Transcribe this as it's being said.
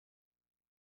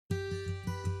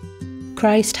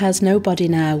Christ has no body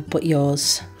now but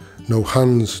yours. No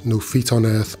hands, no feet on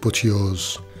earth but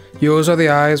yours. Yours are the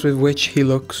eyes with which he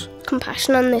looks.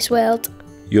 Compassion on this world.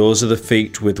 Yours are the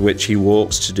feet with which he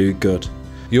walks to do good.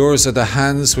 Yours are the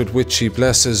hands with which he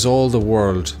blesses all the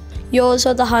world. Yours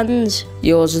are the hands.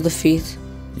 Yours are the feet.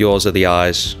 Yours are the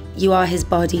eyes. You are his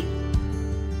body.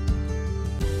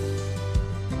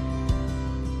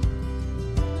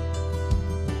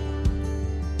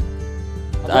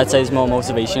 I'd say there's more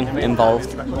motivation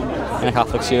involved in a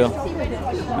Catholic school,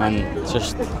 and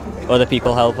just other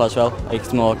people help as well. Like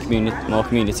it's more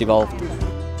community involved.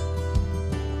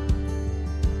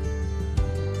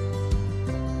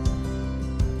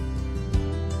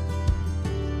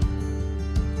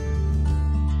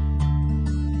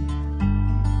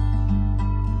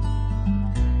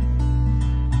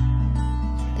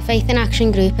 The Faith in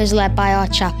Action group is led by our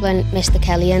chaplain, Mr.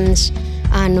 Kellyan's,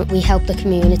 and we help the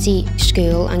community,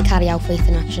 school and carry out Faith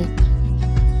in Action.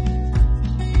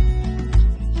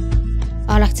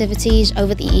 Our activities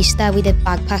over the Easter, we did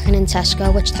bagpacking in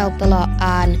Tesco, which helped a lot,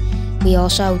 and we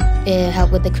also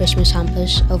helped with the Christmas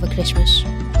hampers over Christmas.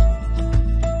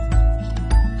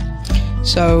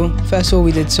 So first of all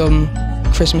we did some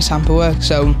Christmas hamper work,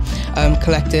 so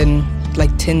collecting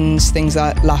like tins, things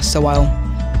that last a while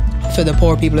for the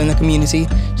poor people in the community,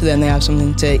 so then they have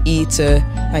something to eat, a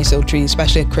nice little treat,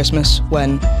 especially at Christmas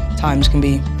when times can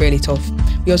be really tough.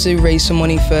 We also raised some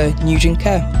money for Nugent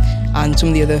Care, and some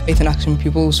of the other Faith in Action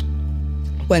pupils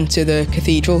went to the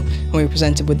cathedral and we were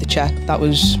presented with the cheque. That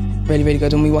was really, really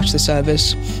good, and we watched the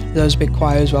service. There was a big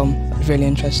choir as well. That was really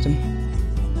interesting.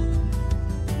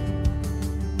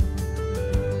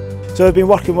 So I've been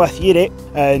working with Year 8,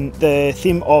 and the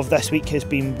theme of this week has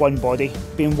been one body,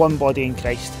 being one body in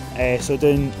Christ. So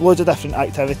doing loads of different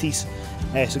activities,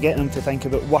 so getting them to think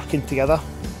about working together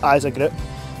as a group,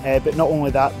 but not only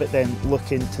that, but then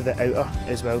looking to the outer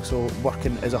as well, so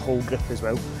working as a whole group as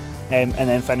well, and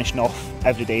then finishing off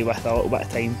every day with a little bit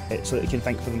of time so that they can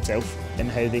think for themselves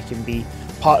and how they can be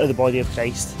part of the body of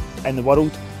Christ in the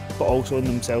world, but also in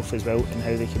themselves as well, and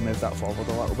how they can move that forward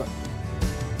a little bit.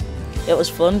 It was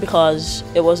fun because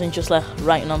it wasn't just like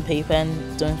writing on paper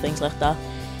and doing things like that.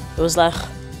 It was like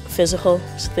physical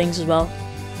things as well.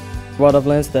 What I've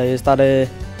learned today is that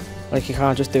like you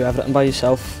can't just do everything by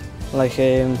yourself. Like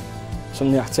some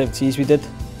of the activities we did,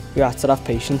 we had to have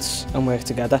patience and work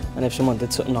together, and if someone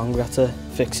did something wrong we had to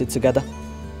fix it together.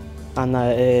 And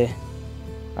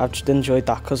I've just enjoyed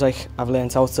that because like I've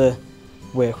learned how to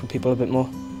work with people a bit more.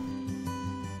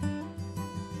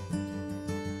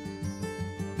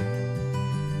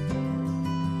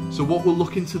 So what we're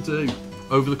looking to do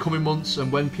over the coming months, and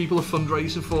when people are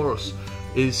fundraising for us,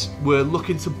 is we're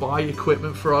looking to buy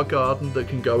equipment for our garden that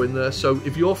can go in there. So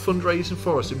if you're fundraising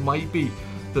for us, it might be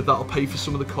that that'll pay for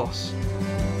some of the costs.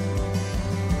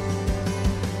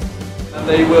 And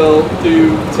they will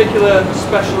do particular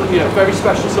special, very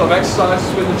special sort of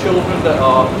exercises with the children that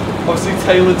are obviously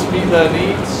tailored to meet their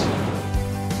needs.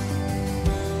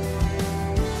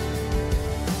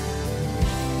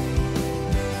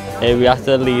 We have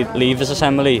to leave this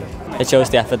assembly. It shows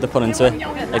the effort they put into it,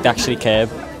 like they actually care.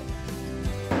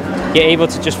 You're able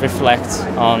to just reflect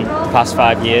on the past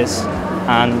 5 years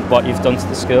and what you've done to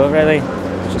the school, really.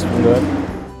 It's just been good.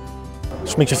 It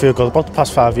just makes you feel good about the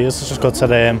past 5 years. It's just good to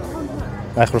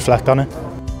reflect on it.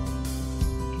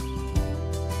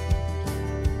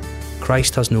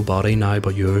 Christ has no body now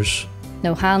but yours.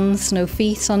 No hands, no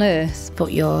feet on earth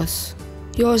but yours.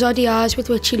 Yours are the eyes with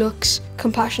which he looks.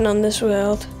 Compassion on this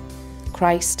world.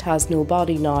 Christ has no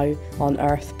body now on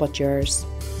earth but yours.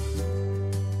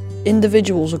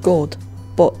 Individuals are good,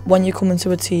 but when you come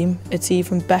into a team, it's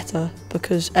even better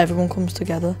because everyone comes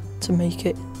together to make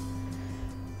it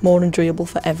more enjoyable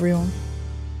for everyone.